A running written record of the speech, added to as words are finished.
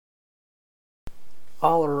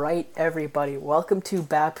Alright, everybody, welcome to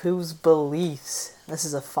Bapu's Beliefs. This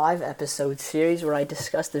is a 5-episode series where I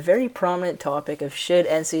discuss the very prominent topic of should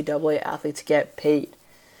NCAA athletes get paid.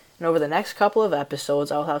 And over the next couple of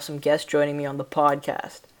episodes, I'll have some guests joining me on the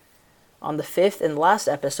podcast. On the 5th and last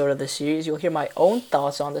episode of the series, you'll hear my own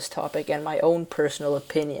thoughts on this topic and my own personal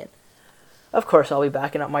opinion. Of course, I'll be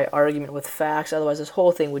backing up my argument with facts, otherwise this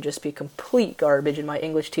whole thing would just be complete garbage and my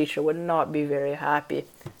English teacher would not be very happy.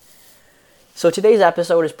 So today's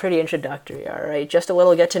episode is pretty introductory, alright? Just a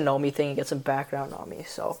little get-to-know-me thing and get some background on me.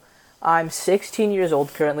 So, I'm 16 years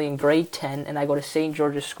old currently in grade 10, and I go to St.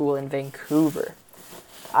 George's School in Vancouver.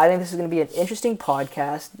 I think this is going to be an interesting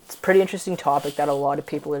podcast. It's a pretty interesting topic that a lot of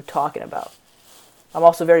people are talking about. I'm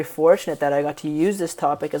also very fortunate that I got to use this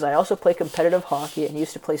topic as I also play competitive hockey and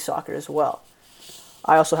used to play soccer as well.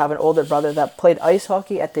 I also have an older brother that played ice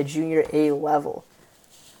hockey at the junior A level.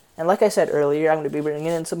 And like I said earlier, I'm going to be bringing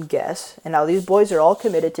in some guests. And now these boys are all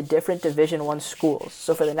committed to different Division I schools.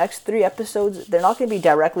 So for the next 3 episodes, they're not going to be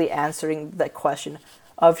directly answering that question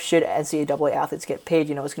of should NCAA athletes get paid.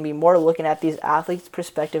 It's going to be more looking at these athletes'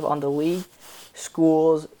 perspective on the league,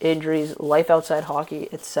 schools, injuries, life outside hockey,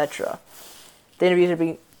 etc. The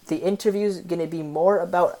interviews are going to be more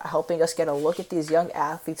about helping us get a look at these young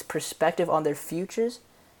athletes' perspective on their futures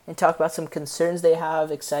and talk about some concerns they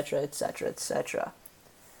have, etc., etc., etc.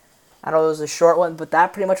 I know it was a short one, but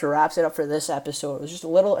that pretty much wraps it up for this episode. It was just a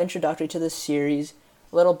little introductory to this series,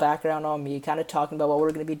 a little background on me, kind of talking about what we're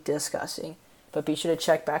going to be discussing. But be sure to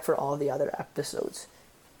check back for all the other episodes.